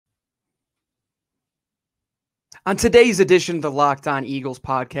On today's edition of the Locked On Eagles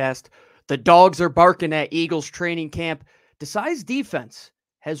podcast, the dogs are barking at Eagles training camp. Desai's defense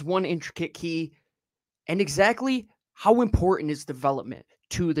has one intricate key, and exactly how important is development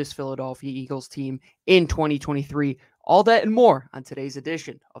to this Philadelphia Eagles team in 2023. All that and more on today's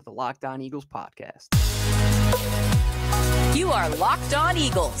edition of the Locked On Eagles podcast. You are Locked On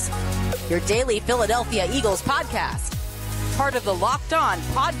Eagles, your daily Philadelphia Eagles podcast. Part of the Locked On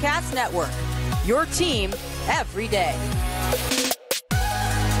Podcast Network, your team every day.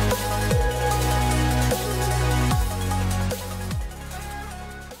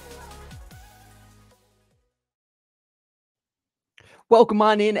 Welcome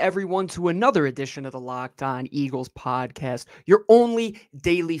on in, everyone, to another edition of the Locked On Eagles podcast, your only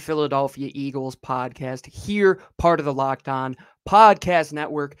daily Philadelphia Eagles podcast here, part of the Locked On Podcast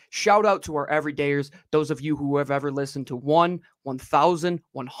Network. Shout out to our everydayers, those of you who have ever listened to 1,000,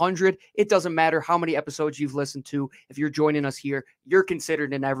 100. It doesn't matter how many episodes you've listened to. If you're joining us here, you're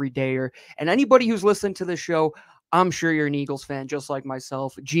considered an everydayer. And anybody who's listened to this show, I'm sure you're an Eagles fan, just like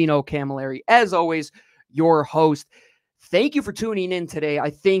myself. Gino Camilleri, as always, your host. Thank you for tuning in today.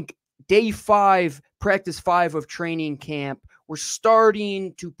 I think day 5, practice 5 of training camp, we're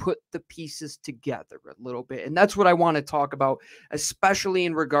starting to put the pieces together a little bit. And that's what I want to talk about, especially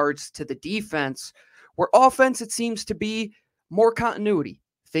in regards to the defense, where offense, it seems to be more continuity.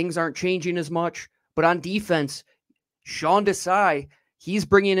 Things aren't changing as much, but on defense, Sean Desai, he's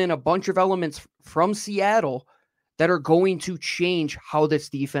bringing in a bunch of elements from Seattle that are going to change how this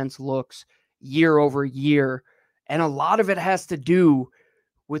defense looks year over year. And a lot of it has to do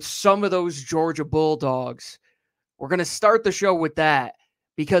with some of those Georgia Bulldogs. We're going to start the show with that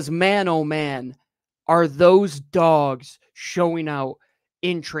because, man, oh man, are those dogs showing out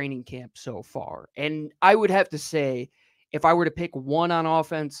in training camp so far. And I would have to say, if I were to pick one on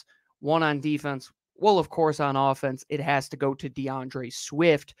offense, one on defense, well, of course, on offense, it has to go to DeAndre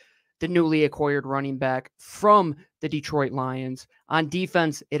Swift, the newly acquired running back from the Detroit Lions. On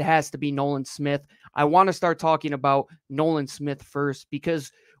defense, it has to be Nolan Smith. I want to start talking about Nolan Smith first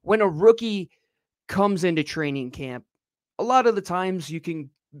because when a rookie comes into training camp, a lot of the times you can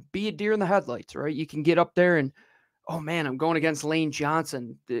be a deer in the headlights, right? You can get up there and, oh man, I'm going against Lane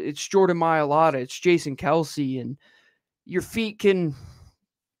Johnson. It's Jordan Mailata. It's Jason Kelsey. And your feet can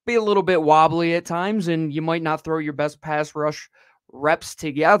be a little bit wobbly at times, and you might not throw your best pass rush reps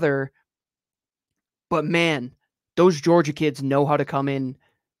together. But man, those Georgia kids know how to come in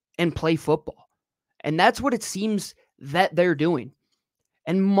and play football. And that's what it seems that they're doing.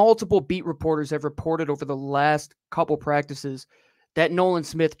 And multiple beat reporters have reported over the last couple practices that Nolan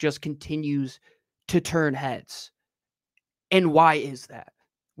Smith just continues to turn heads. And why is that?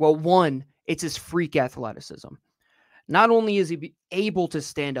 Well, one, it's his freak athleticism. Not only is he able to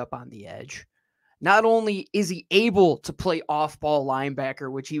stand up on the edge, not only is he able to play off-ball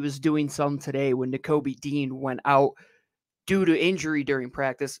linebacker, which he was doing some today when Nakobe Dean went out due to injury during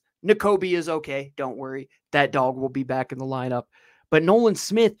practice. Nakobe is okay. Don't worry. That dog will be back in the lineup. But Nolan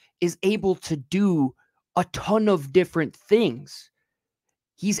Smith is able to do a ton of different things.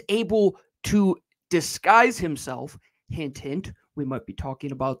 He's able to disguise himself. Hint, hint. We might be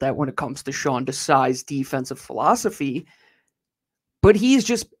talking about that when it comes to Sean Desai's defensive philosophy. But he's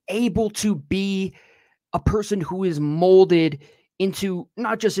just able to be a person who is molded into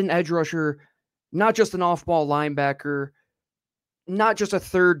not just an edge rusher, not just an off-ball linebacker, not just a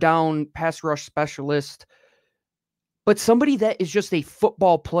third down pass rush specialist, but somebody that is just a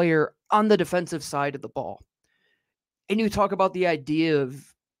football player on the defensive side of the ball. And you talk about the idea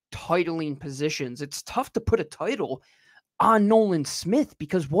of titling positions. It's tough to put a title on Nolan Smith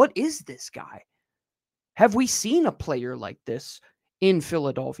because what is this guy? Have we seen a player like this in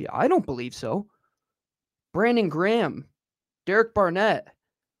Philadelphia? I don't believe so. Brandon Graham, Derek Barnett.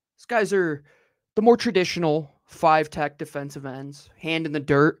 These guys are the more traditional 5-tech defensive ends. Hand in the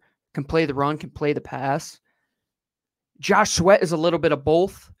dirt, can play the run, can play the pass. Josh Sweat is a little bit of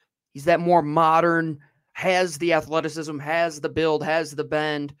both. He's that more modern, has the athleticism, has the build, has the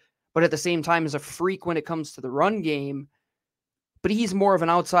bend, but at the same time is a freak when it comes to the run game. But he's more of an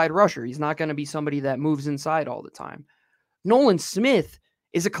outside rusher. He's not going to be somebody that moves inside all the time. Nolan Smith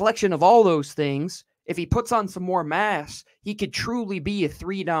is a collection of all those things. If he puts on some more mass, he could truly be a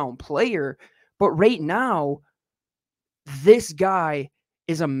 3-down player. But right now, this guy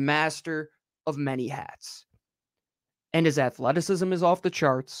is a master of many hats. And his athleticism is off the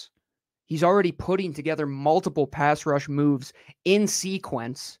charts. He's already putting together multiple pass rush moves in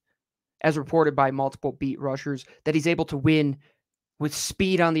sequence, as reported by multiple beat rushers, that he's able to win with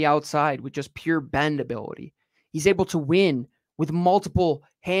speed on the outside, with just pure bend ability. He's able to win with multiple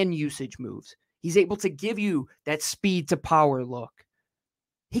hand usage moves. He's able to give you that speed to power look.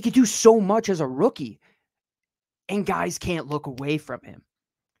 He could do so much as a rookie, and guys can't look away from him.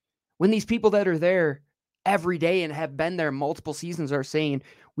 When these people that are there every day and have been there multiple seasons are saying,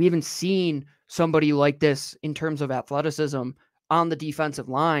 we haven't seen somebody like this in terms of athleticism on the defensive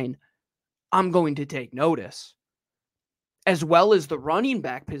line, I'm going to take notice. As well as the running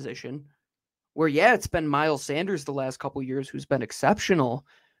back position, where, yeah, it's been Miles Sanders the last couple of years who's been exceptional,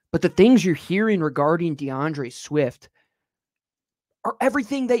 but the things you're hearing regarding DeAndre Swift are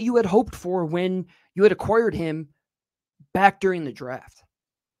everything that you had hoped for when you had acquired him back during the draft.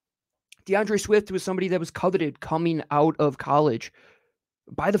 DeAndre Swift was somebody that was coveted coming out of college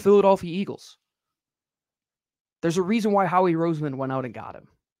by the Philadelphia Eagles. There's a reason why Howie Roseman went out and got him.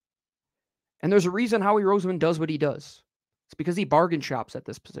 And there's a reason Howie Roseman does what he does. It's because he bargain shops at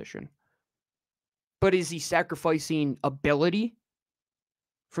this position. But is he sacrificing ability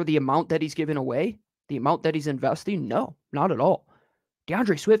for the amount that he's giving away? The amount that he's investing? No, not at all.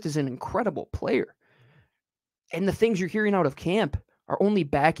 DeAndre Swift is an incredible player. And the things you're hearing out of camp are only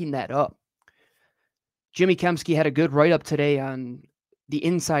backing that up. Jimmy Kempski had a good write-up today on the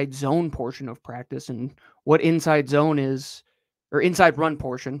inside zone portion of practice and what inside zone is, or inside run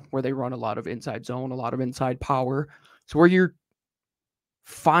portion, where they run a lot of inside zone, a lot of inside power. So where you're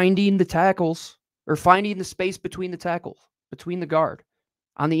finding the tackles or finding the space between the tackles, between the guard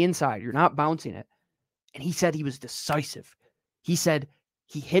on the inside. You're not bouncing it. And he said he was decisive. He said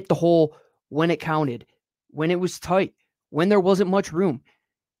he hit the hole when it counted, when it was tight, when there wasn't much room.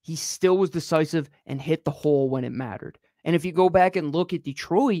 He still was decisive and hit the hole when it mattered. And if you go back and look at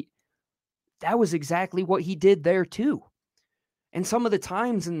Detroit, that was exactly what he did there too. And some of the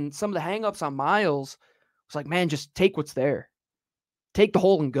times and some of the hangups on Miles was like, man, just take what's there. Take the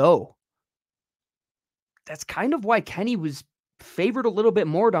hole and go. That's kind of why Kenny was favored a little bit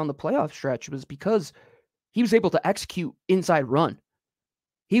more down the playoff stretch, was because he was able to execute inside run.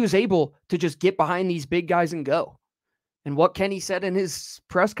 He was able to just get behind these big guys and go. And what Kenny said in his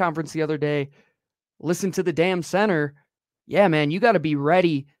press conference the other day, listen to the damn center. Yeah, man, you got to be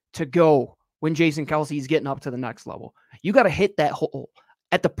ready to go when Jason Kelce is getting up to the next level. You got to hit that hole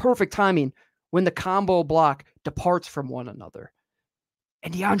at the perfect timing when the combo block departs from one another.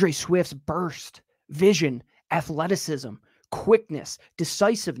 And DeAndre Swift's burst, vision, athleticism, quickness,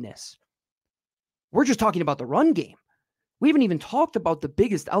 decisiveness. We're just talking about the run game. We haven't even talked about the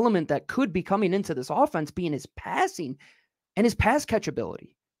biggest element that could be coming into this offense being his passing and his pass catch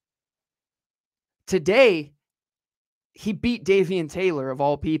ability. Today, he beat Davian Taylor, of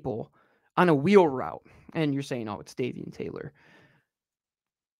all people, on a wheel route. And you're saying, oh, it's Davian Taylor.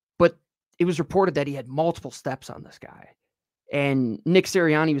 But it was reported that he had multiple steps on this guy. And Nick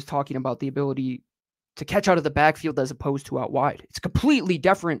Sirianni was talking about the ability to catch out of the backfield as opposed to out wide. It's a completely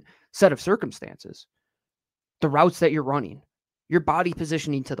different set of circumstances. The routes that you're running, your body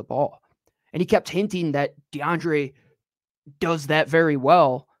positioning to the ball. And he kept hinting that DeAndre does that very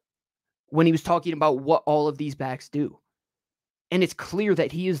well when he was talking about what all of these backs do. And it's clear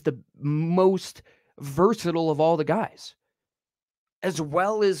that he is the most versatile of all the guys, as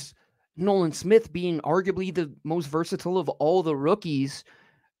well as Nolan Smith being arguably the most versatile of all the rookies.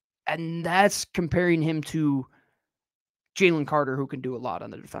 And that's comparing him to Jalen Carter, who can do a lot on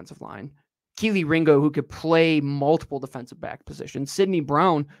the defensive line. Kelee Ringo, who could play multiple defensive back positions. Sidney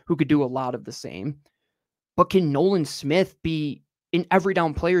Brown, who could do a lot of the same. But can Nolan Smith be an every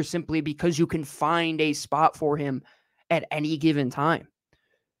down player simply because you can find a spot for him at any given time?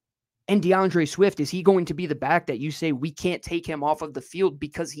 And DeAndre Swift, is he going to be the back that you say we can't take him off of the field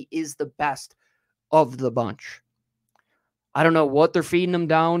because he is the best of the bunch? I don't know what they're feeding him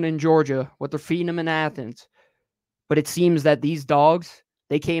down in Georgia, what they're feeding him in Athens, but it seems that these dogs,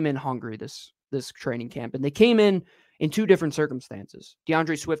 they came in hungry this training camp, and they came in two different circumstances.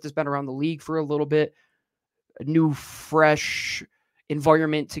 DeAndre Swift has been around the league for a little bit, a new, fresh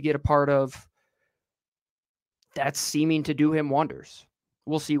environment to get a part of. That's seeming to do him wonders.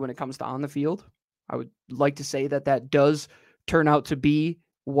 We'll see when it comes to on the field. I would like to say that does turn out to be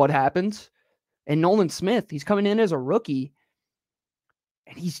what happens. And Nolan Smith, he's coming in as a rookie,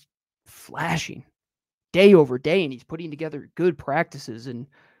 and he's flashing day over day, and he's putting together good practices. And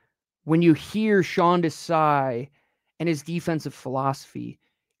when you hear Sean Desai and his defensive philosophy,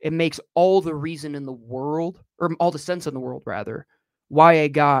 it makes all the reason in the world, or all the sense in the world, rather, why a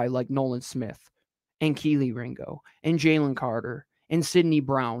guy like Nolan Smith and Kelee Ringo and Jalen Carter and Sidney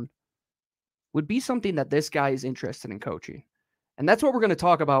Brown would be something that this guy is interested in coaching. And that's what we're going to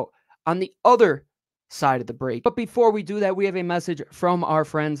talk about on the other side of the break. But before we do that, we have a message from our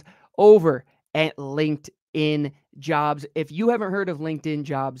friends over at LinkedIn Jobs. If you haven't heard of LinkedIn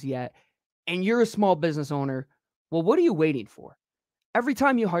Jobs yet, and you're a small business owner, well, what are you waiting for? Every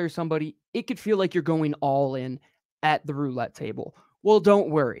time you hire somebody, it could feel like you're going all in at the roulette table. Well, don't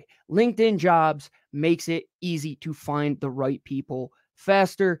worry. LinkedIn Jobs makes it easy to find the right people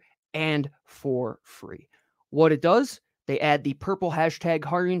faster and for free. What it does, they add the purple hashtag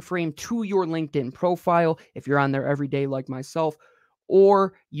hiring frame to your LinkedIn profile if you're on there every day like myself,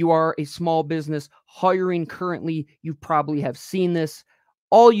 or you are a small business hiring currently, you probably have seen this.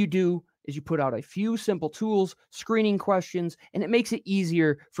 All you do is you put out a few simple tools, screening questions, and it makes it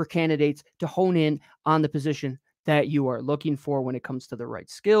easier for candidates to hone in on the position that you are looking for when it comes to the right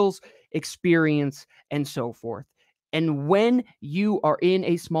skills, experience, and so forth. And when you are in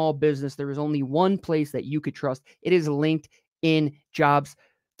a small business, there is only one place that you could trust. It is LinkedIn Jobs.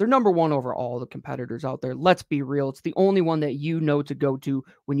 They're number one over all the competitors out there. Let's be real. It's the only one that you know to go to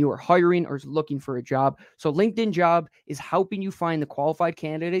when you are hiring or looking for a job. So LinkedIn Job is helping you find the qualified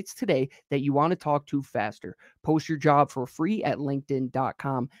candidates today that you want to talk to faster. Post your job for free at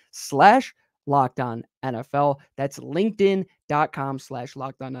linkedin.com/LockedOnNFL. That's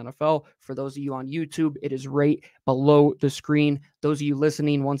linkedin.com/LockedOnNFL. For those of you on YouTube, it is right below the screen. Those of you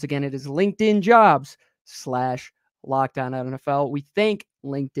listening, once again, it is LinkedIn Jobs/Locked On NFL. We thank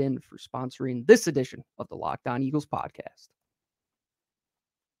LinkedIn for sponsoring this edition of the Locked On Eagles podcast.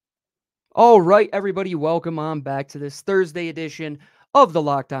 All right, everybody, welcome on back to this Thursday edition of the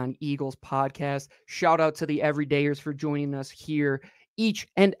Locked On Eagles podcast. Shout out to the everydayers for joining us here each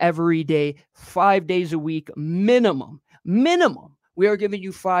and every day, 5 days a week, minimum. We are giving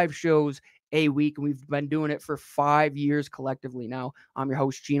you 5 shows a week, and we've been doing it for 5 years collectively now. I'm your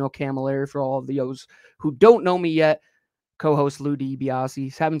host, Gino Camilleri. For all of those who don't know me yet, co-host Lou DiBiase.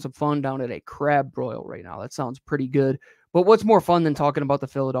 He's having some fun down at a crab broil right now. That sounds pretty good. But what's more fun than talking about the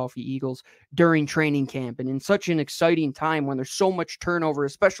Philadelphia Eagles during training camp and in such an exciting time when there's so much turnover,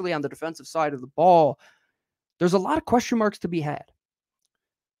 especially on the defensive side of the ball? There's a lot of question marks to be had.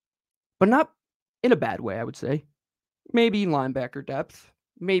 But not in a bad way, I would say. Maybe linebacker depth.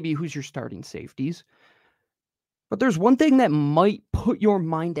 Maybe who's your starting safeties. But there's one thing that might put your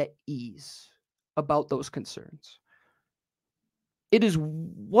mind at ease about those concerns. It is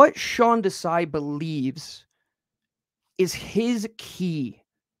what Sean Desai believes is his key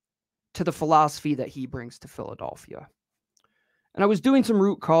to the philosophy that he brings to Philadelphia. And I was doing some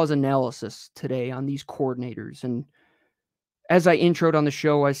root cause analysis today on these coordinators. And as I introed on the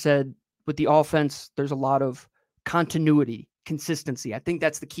show, I said, with the offense, there's a lot of continuity, consistency. I think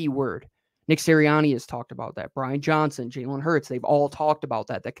that's the key word. Nick Sirianni has talked about that. Brian Johnson, Jalen Hurts, they've all talked about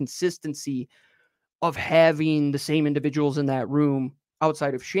that consistency of having the same individuals in that room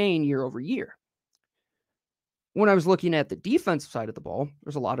outside of Shane year over year. When I was looking at the defensive side of the ball,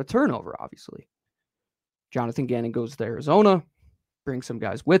 there's a lot of turnover, obviously. Jonathan Gannon goes to Arizona, brings some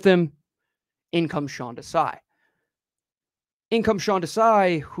guys with him. In comes Sean Desai.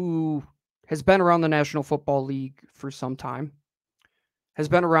 Who has been around the National Football League for some time, has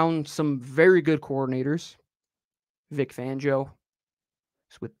been around some very good coordinators. Vic Fangio,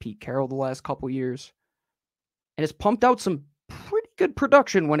 with Pete Carroll the last couple years, and has pumped out some pretty good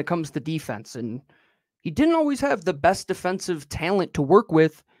production when it comes to defense. And he didn't always have the best defensive talent to work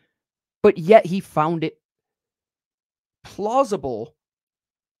with, but yet he found it plausible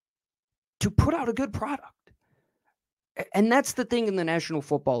to put out a good product. And that's the thing in the National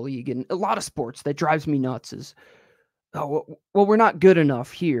Football League and a lot of sports that drives me nuts is, oh, well, we're not good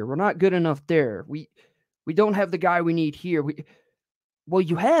enough here. We're not good enough there. We don't have the guy we need here. Well,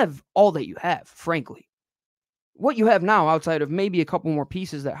 you have all that you have, frankly. What you have now, outside of maybe a couple more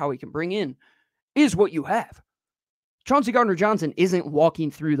pieces that Howie can bring in, is what you have. Chauncey Gardner-Johnson isn't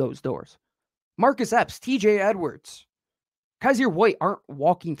walking through those doors. Marcus Epps, TJ Edwards, Kaiser White aren't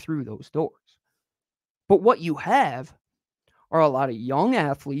walking through those doors. But what you have are a lot of young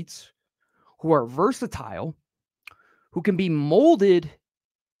athletes who are versatile, who can be molded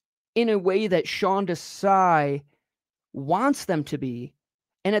in a way that Sean Desai wants them to be.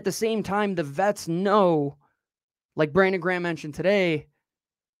 And at the same time, the vets know, like Brandon Graham mentioned today,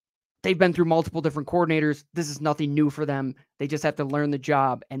 they've been through multiple different coordinators. This is nothing new for them. They just have to learn the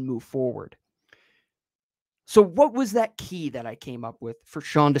job and move forward. So what was that key that I came up with for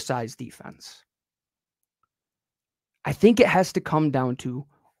Sean Desai's defense? I think it has to come down to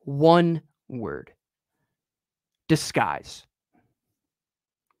one word: disguise.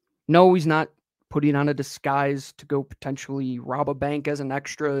 No, he's not putting on a disguise to go potentially rob a bank as an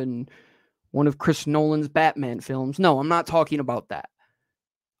extra in one of Chris Nolan's Batman films. No, I'm not talking about that.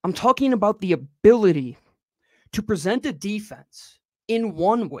 I'm talking about the ability to present a defense in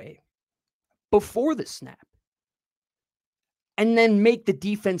one way before the snap and then make the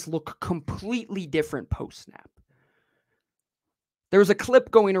defense look completely different post-snap. There was a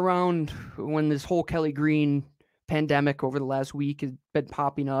clip going around when this whole Kelly Green pandemic over the last week has been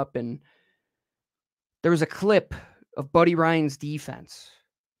popping up, and there was a clip of Buddy Ryan's defense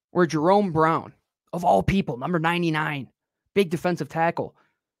where Jerome Brown, of all people, number 99, big defensive tackle,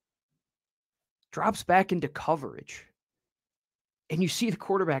 drops back into coverage. And you see the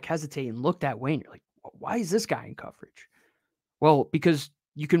quarterback hesitate and look that way, and you're like, why is this guy in coverage? Well, because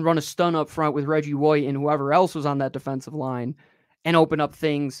you can run a stun up front with Reggie White and whoever else was on that defensive line and open up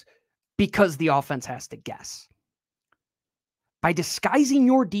things because the offense has to guess. By disguising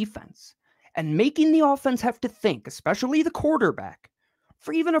your defense and making the offense have to think, especially the quarterback,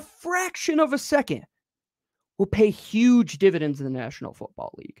 for even a fraction of a second, will pay huge dividends in the National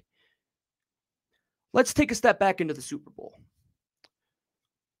Football League. Let's take a step back into the Super Bowl.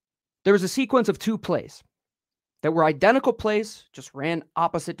 There was a sequence of 2 plays that were identical plays, just ran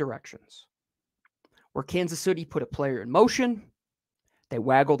opposite directions, where Kansas City put a player in motion, they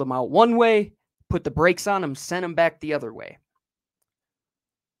waggled him out one way, put the brakes on him, sent him back the other way.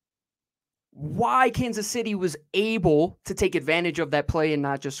 Why Kansas City was able to take advantage of that play and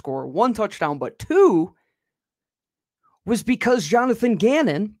not just score 1 touchdown, but 2, was because Jonathan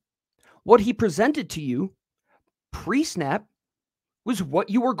Gannon, what he presented to you pre-snap, was what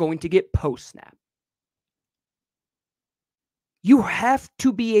you were going to get post-snap. You have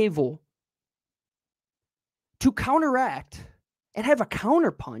to be able to counteract and have a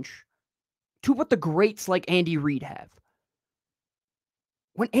counterpunch to what the greats like Andy Reid have.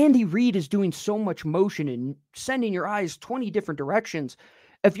 When Andy Reid is doing so much motion and sending your eyes 20 different directions,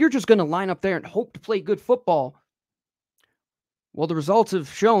 if you're just going to line up there and hope to play good football, well, the results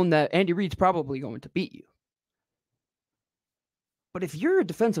have shown that Andy Reid's probably going to beat you. But if you're a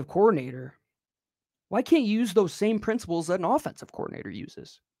defensive coordinator, why can't you use those same principles that an offensive coordinator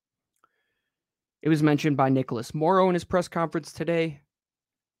uses? It was mentioned by Nicholas Morrow in his press conference today.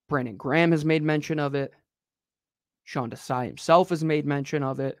 Brandon Graham has made mention of it. Sean Desai himself has made mention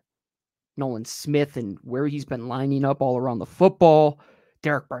of it. Nolan Smith and where he's been lining up all around the football.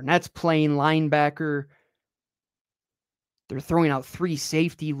 Derek Barnett's playing linebacker. They're throwing out 3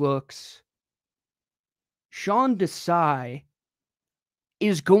 safety looks. Sean Desai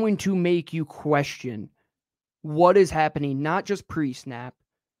is going to make you question what is happening, not just pre-snap,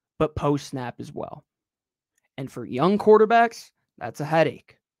 but post-snap as well. And for young quarterbacks, that's a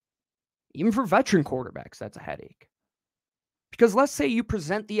headache. Even for veteran quarterbacks, that's a headache. Because let's say you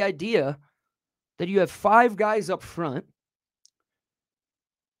present the idea that you have 5 guys up front,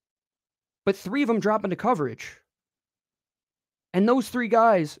 but 3 of them drop into coverage. And those 3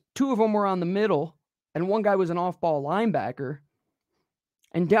 guys, 2 of them were on the middle, and 1 guy was an off-ball linebacker.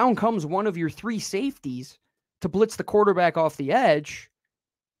 And down comes one of your 3 safeties to blitz the quarterback off the edge,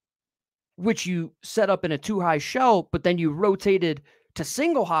 which you set up in a 2-high shell, but then you rotated to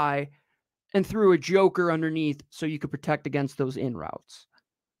single high and threw a joker underneath so you could protect against those in routes.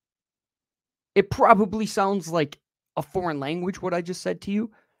 It probably sounds like a foreign language, what I just said to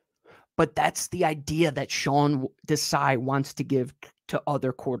you, but that's the idea that Sean Desai wants to give to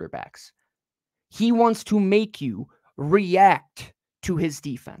other quarterbacks. He wants to make you react to his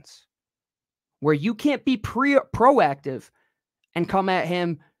defense, where you can't be proactive and come at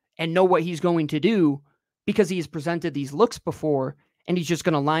him and know what he's going to do because he has presented these looks before and he's just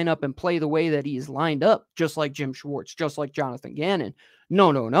going to line up and play the way that he is lined up, just like Jim Schwartz, just like Jonathan Gannon.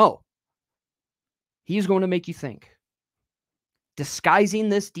 No. He's going to make you think. Disguising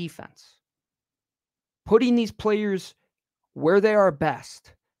this defense, putting these players where they are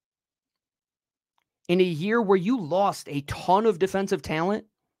best, in a year where you lost a ton of defensive talent,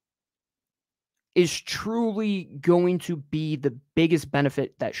 is truly going to be the biggest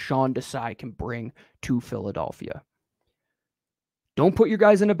benefit that Sean Desai can bring to Philadelphia. Don't put your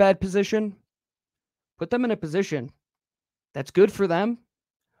guys in a bad position. Put them in a position that's good for them,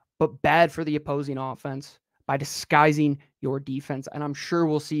 but bad for the opposing offense by disguising your defense. And I'm sure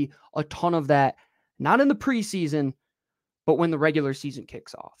we'll see a ton of that, not in the preseason, but when the regular season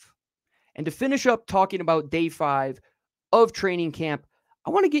kicks off. And to finish up talking about day 5 of training camp, I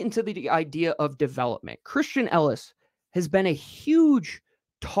want to get into the idea of development. Christian Ellis has been a huge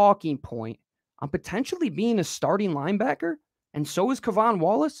talking point on potentially being a starting linebacker, and so is Kevon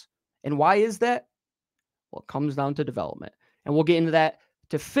Wallace. And why is that? Well, it comes down to development. And we'll get into that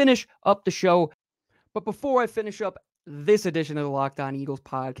to finish up the show. But before I finish up this edition of the Locked On Eagles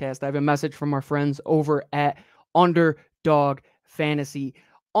podcast, I have a message from our friends over at Underdog Fantasy.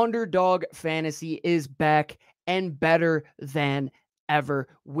 Underdog Fantasy is back and better than ever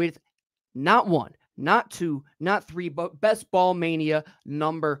with not 1, Not 2, not 3, but Best Ball Mania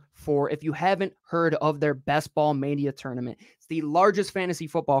number 4. If you haven't heard of their Best Ball Mania tournament, it's the largest fantasy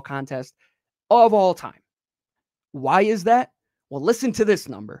football contest of all time. Why is that? Well, listen to this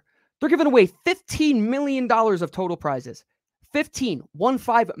number. They're giving away $15 million of total prizes.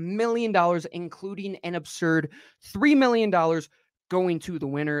 $15 million, including an absurd $3 million going to the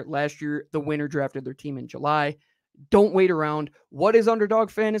winner. Last year, the winner drafted their team in July. Don't wait around. What is Underdog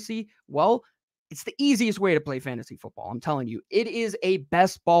Fantasy? Well, it's the easiest way to play fantasy football. I'm telling you, it is a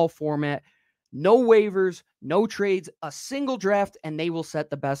best ball format. No waivers, no trades, a single draft, and they will set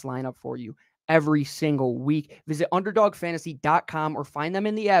the best lineup for you every single week. Visit underdogfantasy.com or find them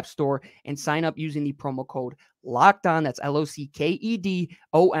in the App Store and sign up using the promo code LOCKEDON. That's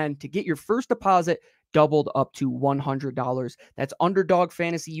LOCKEDON to get your first deposit doubled up to $100. That's Underdog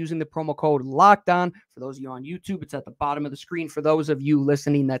Fantasy using the promo code LOCKEDON. For those of you on YouTube, it's at the bottom of the screen. For those of you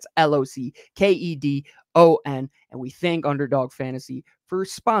listening, that's LOCKEDON. And we thank Underdog Fantasy for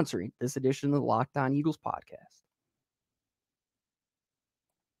sponsoring this edition of the Locked On Eagles podcast.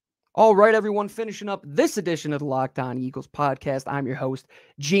 All right, everyone, finishing up this edition of the Locked On Eagles podcast. I'm your host,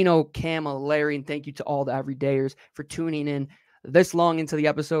 Gino Camilleri, and thank you to all the everydayers for tuning in this long into the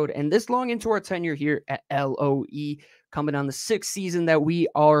episode and this long into our tenure here at LOE, coming on the 6th season that we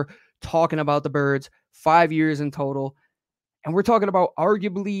are talking about the Birds, 5 years in total. And we're talking about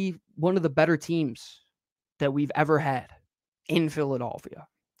arguably one of the better teams that we've ever had in Philadelphia.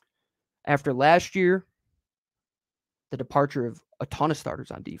 After last year, the departure of a ton of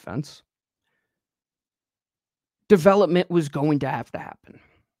starters on defense, development was going to have to happen.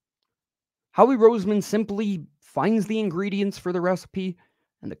 Howie Roseman simply finds the ingredients for the recipe,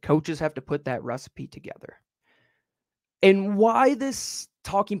 and the coaches have to put that recipe together. And why this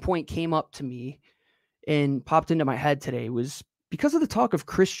talking point came up to me and popped into my head today was because of the talk of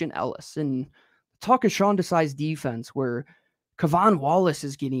Christian Ellis and the talk of Sean Desai's defense, where Kevon Wallace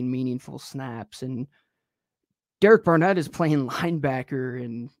is getting meaningful snaps and Derek Barnett is playing linebacker,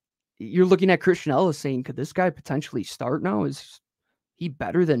 and you're looking at Christian Ellis saying, could this guy potentially start now? Is he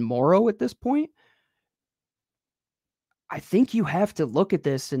better than Morrow at this point? I think you have to look at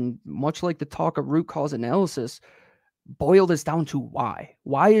this, and much like the talk of root cause analysis, boil this down to why.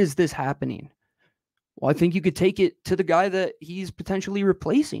 Why is this happening? Well, I think you could take it to the guy that he's potentially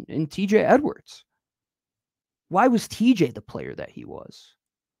replacing in TJ Edwards. Why was TJ the player that he was?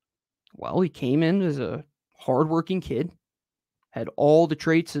 Well, he came in as a hardworking kid, had all the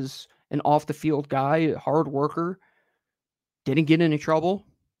traits as an off-the-field guy, a hard worker, didn't get into trouble,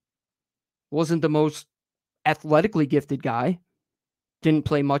 wasn't the most athletically gifted guy, didn't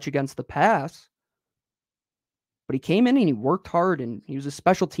play much against the pass, but he came in and he worked hard, and he was a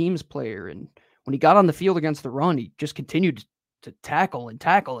special teams player, and when he got on the field against the run, he just continued to tackle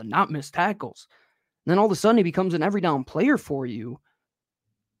and not miss tackles. And then all of a sudden, he becomes an every down player for you,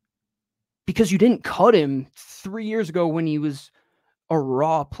 because you didn't cut him 3 years ago when he was a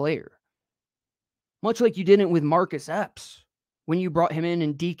raw player. Much like you didn't with Marcus Epps when you brought him in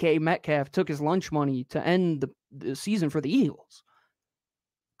and DK Metcalf took his lunch money to end the season for the Eagles.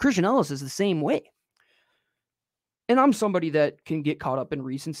 Christian Ellis is the same way. And I'm somebody that can get caught up in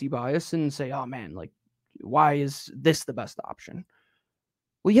recency bias and say, oh man, like, why is this the best option?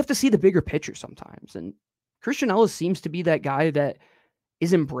 Well, you have to see the bigger picture sometimes. And Christian Ellis seems to be that guy that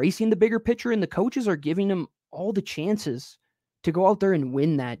is embracing the bigger picture, and the coaches are giving him all the chances to go out there and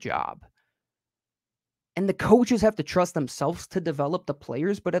win that job. And the coaches have to trust themselves to develop the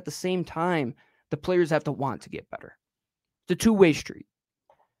players, but at the same time, the players have to want to get better. It's a two-way street.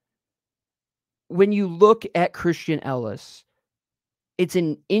 When you look at Christian Ellis, it's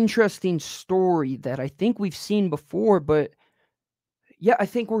an interesting story that I think we've seen before, but yeah, I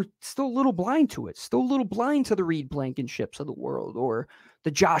think we're still a little blind to it. Still a little blind to the Reed Blankenships of the world, or the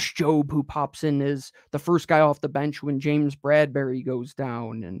Josh Jobe who pops in as the first guy off the bench when James Bradbury goes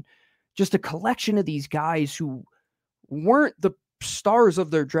down, and just a collection of these guys who weren't the stars of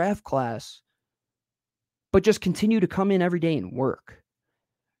their draft class, but just continue to come in every day and work.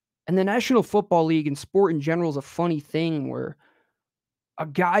 And the National Football League and sport in general is a funny thing where a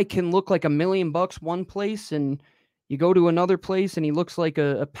guy can look like $1 million one place, and you go to another place and he looks like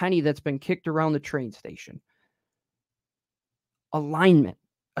a penny that's been kicked around the train station. Alignment,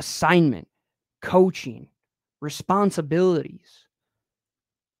 assignment, coaching, responsibilities.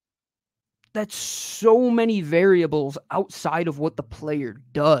 That's so many variables outside of what the player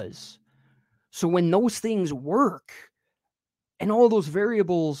does. So when those things work and all those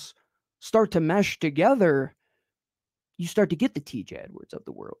variables start to mesh together, you start to get the TJ Edwards of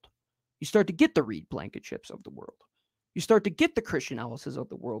the world. You start to get the Reed Blankenships of the world. You start to get the Christian Ellises of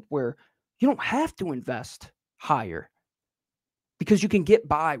the world, where You don't have to invest higher because you can get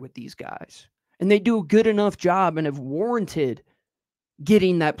by with these guys. And they do a good enough job and have warranted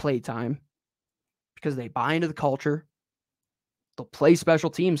getting that play time because they buy into the culture. They'll play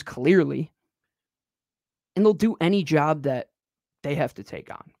special teams clearly. And they'll do any job that they have to take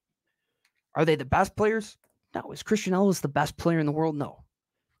on. Are they the best players? No. Is Christian Ellis the best player in the world? No.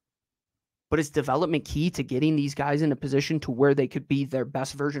 But is development key to getting these guys in a position to where they could be their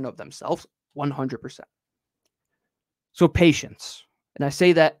best version of themselves? 100%. So patience. And I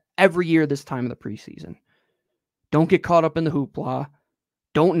say that every year this time of the preseason. Don't get caught up in the hoopla.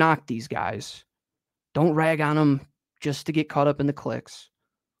 Don't knock these guys. Don't rag on them just to get caught up in the clicks.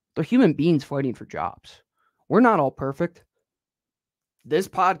 They're human beings fighting for jobs. We're not all perfect. This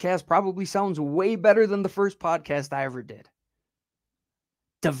podcast probably sounds way better than the first podcast I ever did.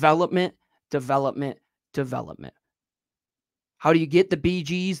 Development, development, development. How do you get the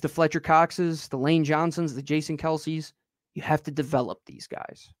BGs, the Fletcher Coxes, the Lane Johnsons, the Jason Kelce's? You have to develop these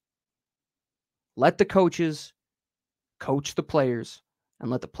guys. Let the coaches coach the players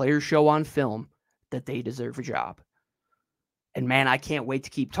and let the players show on film that they deserve a job. And man, I can't wait to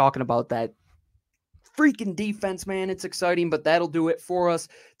keep talking about that freaking defense, man. It's exciting, but that'll do it for us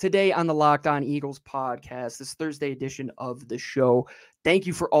today on the Locked On Eagles podcast, this Thursday edition of the show. Thank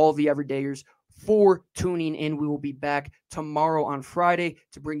you for all the everydayers for tuning in. We will be back tomorrow on Friday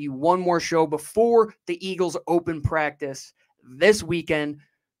to bring you one more show before the Eagles open practice this weekend.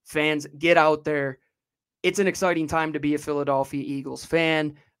 Fans, get out there. It's an exciting time to be a Philadelphia Eagles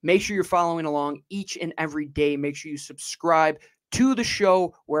fan. Make sure you're following along each and every day. Make sure you subscribe to the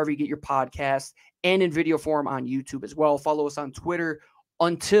show wherever you get your podcasts and in video form on YouTube as well. Follow us on Twitter.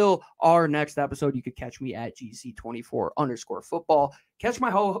 Until our next episode, you could catch me at GC24_football. Catch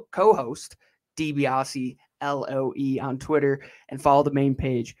my co-host, DiBiase, LOE, on Twitter, and follow the main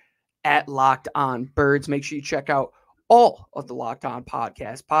page at Locked On Birds. Make sure you check out all of the Locked On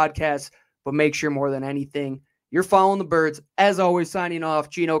podcasts, but make sure more than anything, you're following the Birds. As always, signing off,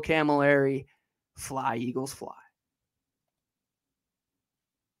 Gino Camilleri. Fly, Eagles, fly.